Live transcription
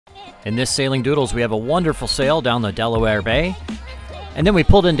In this Sailing Doodles, we have a wonderful sail down the Delaware Bay, and then we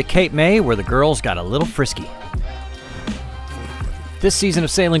pulled into Cape May where the girls got a little frisky. This season of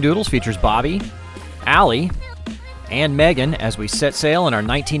Sailing Doodles features Bobby, Allie, and Megan as we set sail in our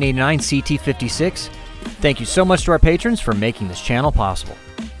 1989 CT56. Thank you so much to our patrons for making this channel possible.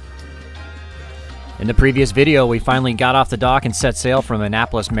 In the previous video, we finally got off the dock and set sail from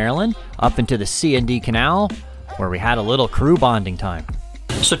Annapolis, Maryland, up into the C&D Canal, where we had a little crew bonding time.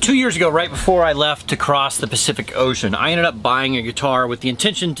 So 2 years ago, right before I left to cross the Pacific Ocean, I ended up buying a guitar with the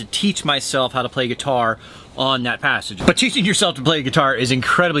intention to teach myself how to play guitar on that passage. But teaching yourself to play guitar is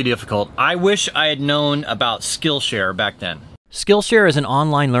incredibly difficult. I wish I had known about Skillshare back then. Skillshare is an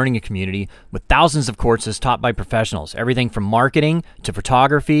online learning community with thousands of courses taught by professionals, everything from marketing to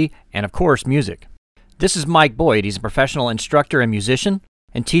photography and, of course, music. This is Mike Boyd. He's a professional instructor and musician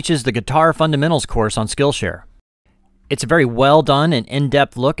and teaches the Guitar Fundamentals course on Skillshare. It's a very well done and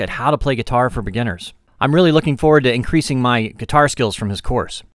in-depth look at how to play guitar for beginners. I'm really looking forward to increasing my guitar skills from his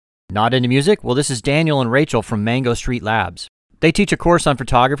course. Not into music? Well, this is Daniel and Rachel from Mango Street Labs. They teach a course on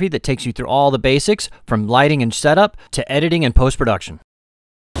photography that takes you through all the basics from lighting and setup to editing and post-production.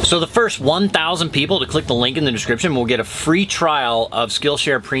 So the first 1,000 people to click the link in the description will get a free trial of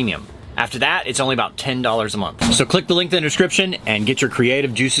Skillshare Premium. After that, it's only about $10 a month. So click the link in the description and get your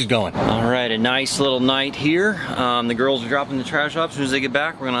creative juices going. All right, a nice little night here. The girls are dropping the trash off. As soon as they get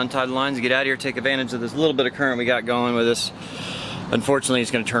back, we're gonna untie the lines and get out of here, take advantage of this little bit of current we got going with us. Unfortunately,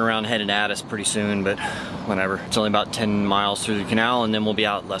 it's gonna turn around heading at us pretty soon, but whatever. It's only about 10 miles through the canal and then we'll be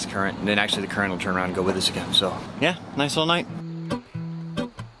out less current. And then actually the current will turn around and go with us again. So yeah, nice little night.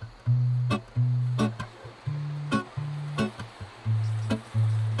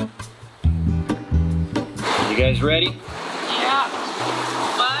 You guys ready? Yeah.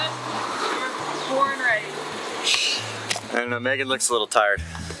 But we're born ready. I don't know, Megan looks a little tired.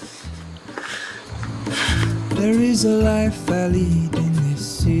 There is a life I lead in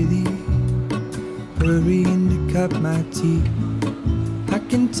this city, hurrying to cut my teeth. I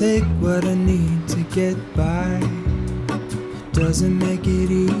can take what I need to get by, it doesn't make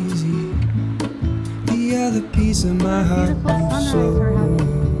it easy. The other piece of my heart moves slow,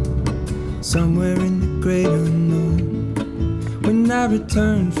 somewhere in the great unknown. When I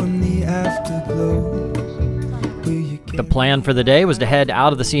return from the afterglow, the plan for the day was to head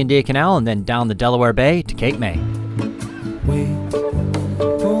out of the C&D Canal and then down the Delaware Bay to Cape May. Wait,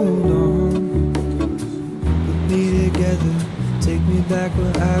 hold on, put me together, take me back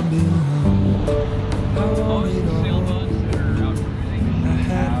where I belong. I want it all. I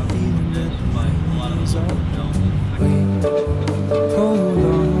had a feeling that the feeling was all gone. Wait, hold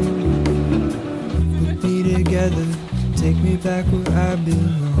on, put me together, take me back where I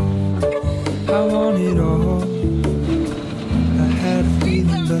belong. I want it all. I had a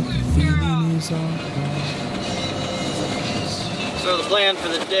feeling, but the feeling is all gone. So the plan for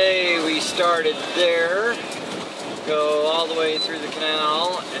the day, we started there, go all the way through the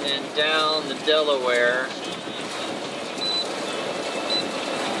canal, and then down the Delaware.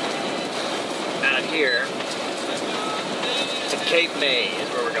 Out here to Cape May is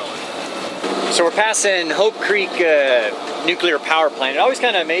where we're going. So we're passing Hope Creek nuclear power plant. It always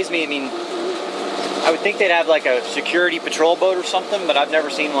kind of amazed me. I mean, I would think they'd have like a security patrol boat or something, but I've never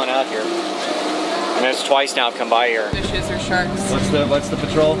seen one out here. And it's twice now I've come by here. Fishes or sharks. What's the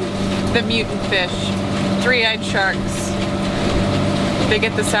patrol? The mutant fish. Three-eyed sharks. They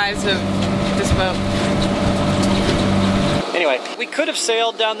get the size of this boat. Anyway, we could have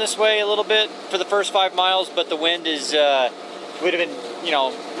sailed down this way a little bit for the first 5 miles, but the wind is, would have been,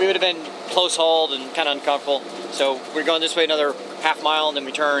 we would have been close hauled and kind of uncomfortable. So we're going this way another half mile and then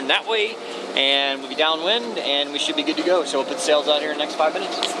we turn that way and we'll be downwind and we should be good to go. So we'll put sails out here in the next 5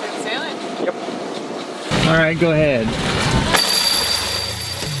 minutes. Start sailing. Yep. All right, go ahead.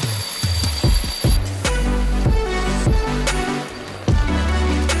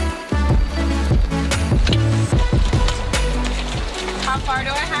 How far do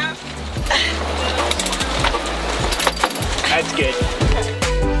I have? That's good.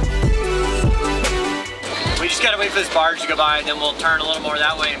 We just gotta wait for this barge to go by and then we'll turn a little more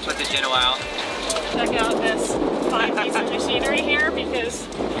that way and put the Genoa out. Check out this fine piece of machinery here because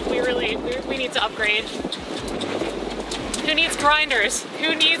we need to upgrade. Who needs grinders?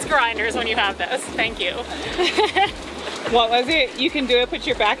 Who needs grinders when you have this? Thank you. What was it? You can do it, put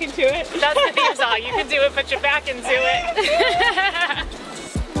your back into it? That's the theme song. You can do it, put your back into it.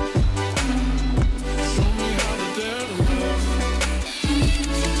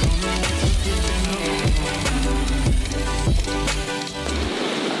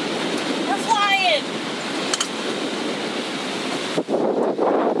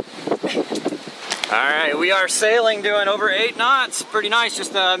 Alright, we are sailing, doing over 8 knots. Pretty nice,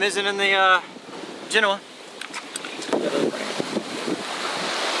 just missing in the Genoa. Be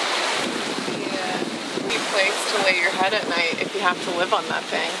a place to lay your head at night if you have to live on that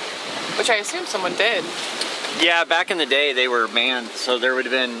thing, which I assume someone did. Yeah, back in the day they were manned, so there would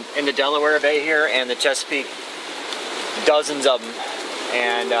have been in the Delaware Bay here and the Chesapeake dozens of them,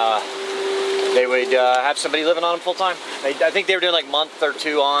 and they would have somebody living on them full time. I think they were doing like month or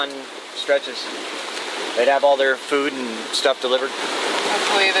two on stretches. They'd have all their food and stuff delivered.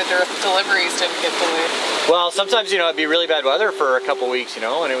 Hopefully the deliveries didn't get delayed. Well, sometimes, you know, it'd be really bad weather for a couple weeks, you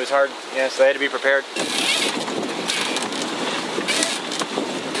know, and it was hard. Yeah, so they had to be prepared.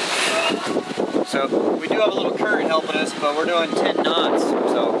 So we do have a little current helping us, but we're doing 10 knots.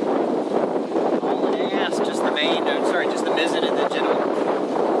 So hauling ass, just the main, sorry, just the mizzen and the Genoa.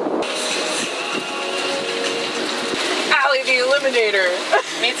 Allie the Eliminator.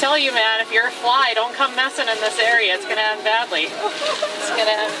 Let me tell you, man, if you're a fly, don't come messing in this area. It's gonna end badly. It's gonna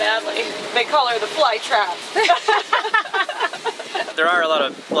end badly. They call her the fly trap. There are a lot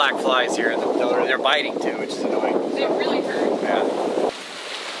of black flies here, and they're biting too, which is annoying. They really hurt. Yeah.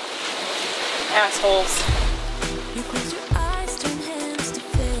 Assholes. You close your eyes, turn hands to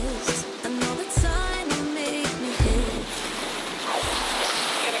fists. I know that sign will make me hit.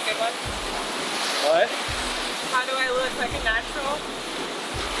 Get a good one. What? How do I look like a natural?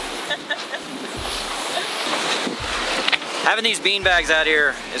 Having these bean bags out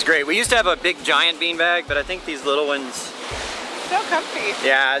here is great. We used to have a big giant bean bag, but I think these little ones, So comfy.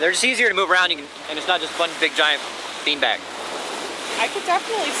 yeah, they're just easier to move around. And it's not just one big giant bean bag. I could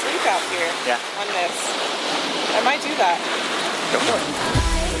definitely sleep out here. Yeah. On this. I might do that. Go for it.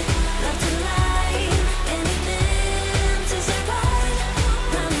 Love to lie, anything to survive.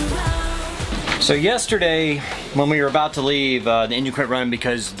 Run around. So yesterday, when we were about to leave, the engine quit running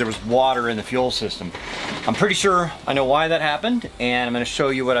because there was water in the fuel system. I'm pretty sure I know why that happened, and I'm going to show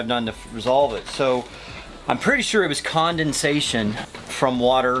you what I've done to resolve it. So I'm pretty sure it was condensation from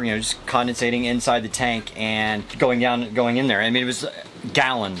water, you know, just condensating inside the tank and going in there. I mean, it was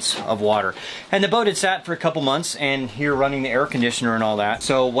gallons of water. And the boat had sat for a couple months, and here running the air conditioner and all that.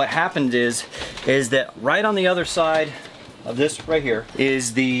 So what happened is that right on the other side of this right here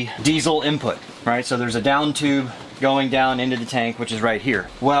is the diesel input, right? So there's a down tube going down into the tank, which is right here.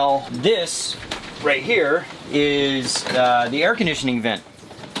 Well, this right here is the air conditioning vent.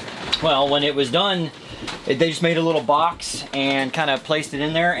 Well, when it was done, they just made a little box and kind of placed it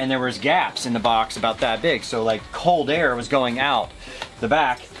in there, and there was gaps in the box about that big. So like cold air was going out the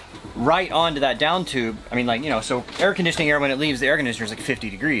back right onto that down tube. I mean, like, you know, so air conditioning air, when it leaves the air conditioner, is like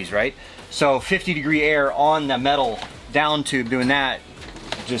 50 degrees, right? So 50-degree air on the metal down tube doing that,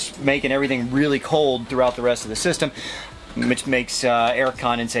 just making everything really cold throughout the rest of the system, which makes air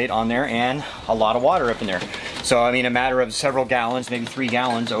condensate on there and a lot of water up in there. So I mean, a matter of several gallons, maybe 3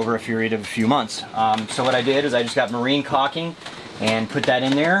 gallons over a period of a few months. So what I did is I just got marine caulking and put that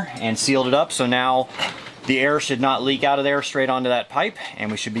in there and sealed it up, so now the air should not leak out of there straight onto that pipe,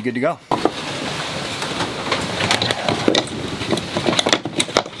 and we should be good to go.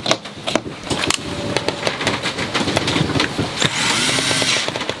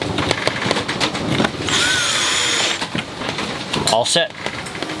 All set.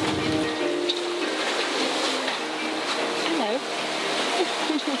 Hello.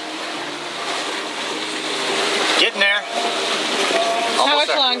 Getting there. How much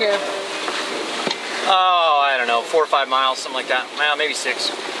longer? Oh, I don't know, 4 or 5 miles, something like that. Well, maybe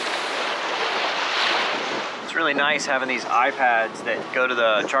 6. It's really nice having these iPads that go to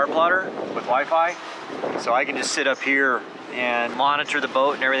the chart plotter with Wi-Fi. So I can just sit up here and monitor the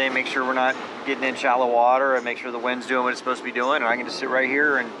boat and everything, make sure we're not getting in shallow water, and make sure the wind's doing what it's supposed to be doing. And I can just sit right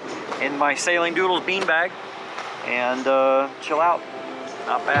here and in my Sailing Doodles beanbag and chill out.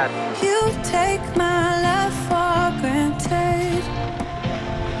 Not bad. You take my love for granted.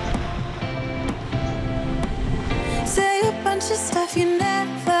 Say a bunch of stuff you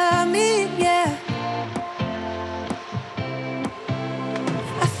never mean, yeah.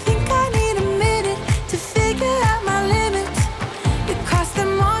 I think I need a minute to figure out my limits. You cross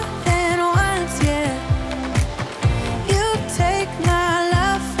them more than once, yeah. You take my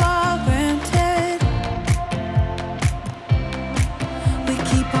love for granted. We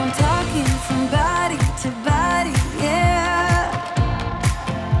keep on talking from body to body, yeah.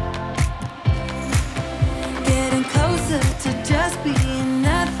 Getting closer to just being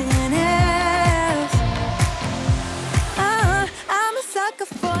nothing.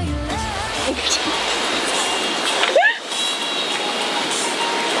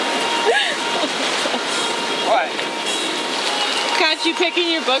 making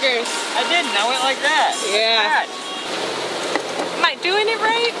you boogers. I didn't. I went like that. Yeah. Am I doing it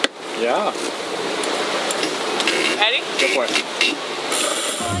right? Yeah. Ready? Go for it.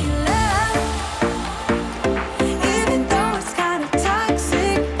 Even though it's kind of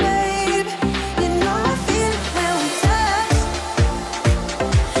toxic, babe, you know I feel it when we touch.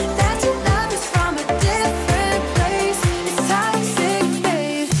 That your love is from a different place. It's toxic,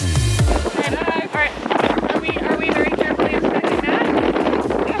 babe. Alright. Are we very carefully expecting that?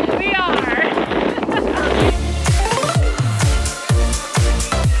 We are.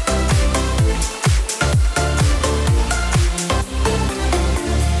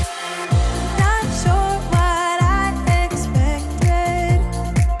 Not sure what I expected.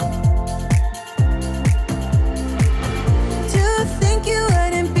 To think you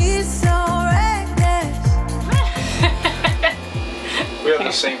wouldn't be so reckless. We have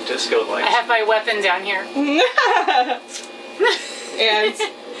the same disco lights. I have my weapon down here.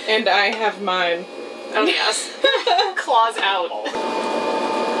 And I have mine. Oh yes. Claws out.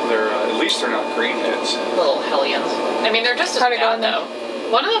 They're at least they're not green heads. Little hellions. I mean, they're just as How'd it go bad in there?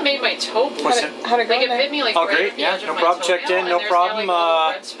 though. One of them made my toe bleed. What's it? How'd it go Like in it there? bit me like Oh, right great. at the Yeah, edge of no my problem. toenail, Checked in, and no there's problem. Now, like, a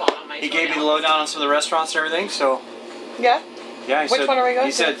little red spot on my He gave me the toenail. lowdown on some of the restaurants and everything, so Yeah? yeah. Which one are we going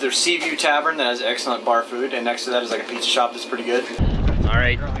He to? said there's Seaview Tavern that has excellent bar food, and next to that is like a pizza shop that's pretty good. All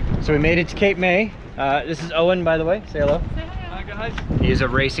right, so we made it to Cape May. This is Owen, by the way. Say hello. Hi guys. He is a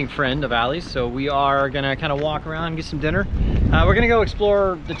racing friend of Allie's, so we are gonna kind of walk around and get some dinner. We're gonna go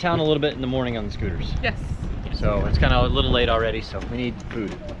explore the town a little bit in the morning on the scooters. Yes. So it's kind of a little late already, so we need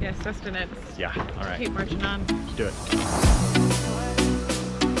food. Yes, sustenance. Yeah, all right, Keep marching on. let's do it.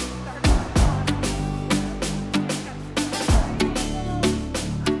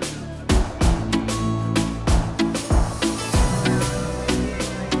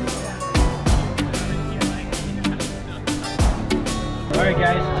 All right,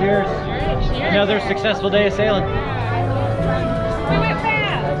 guys, cheers. Another successful day of sailing.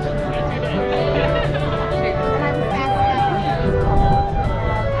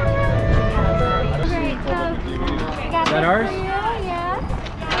 Is that ours?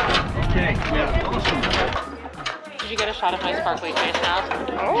 Okay. Did you get a shot of my sparkly face now?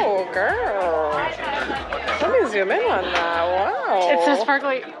 Oh, girl. Let me zoom in on that. Wow. It's so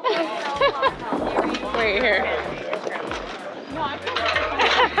sparkly. Wait, here.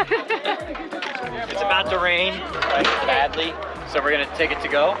 It's about to rain, right, badly, so we're gonna take it to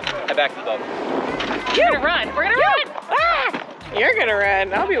go, head back to the boat. We're gonna run. We're gonna run. Ah! You're gonna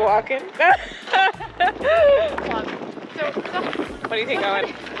run. I'll be walking. What do you think, Owen?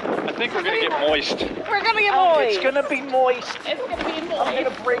 I think we're gonna get moist. We're gonna get moist. It's gonna be moist. It's gonna be moist. I'm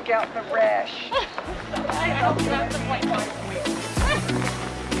gonna break out in a rash. I hope you have some white water.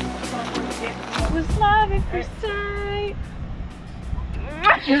 It was love at first sight.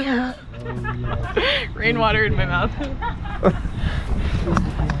 Rainwater in my mouth.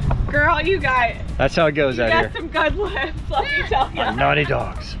 Girl, you got That's how it goes out here. some good lips, let me tell you. Naughty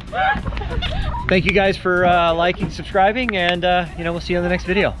dogs. Thank you guys for liking, subscribing, and you know, we'll see you on the next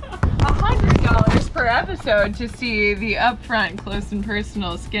video. $100 per episode to see the upfront, close and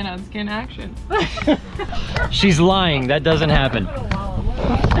personal, skin-on-skin action. She's lying. That doesn't happen.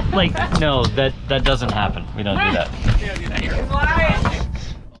 Like, no, that doesn't happen. We don't do that. He's lying.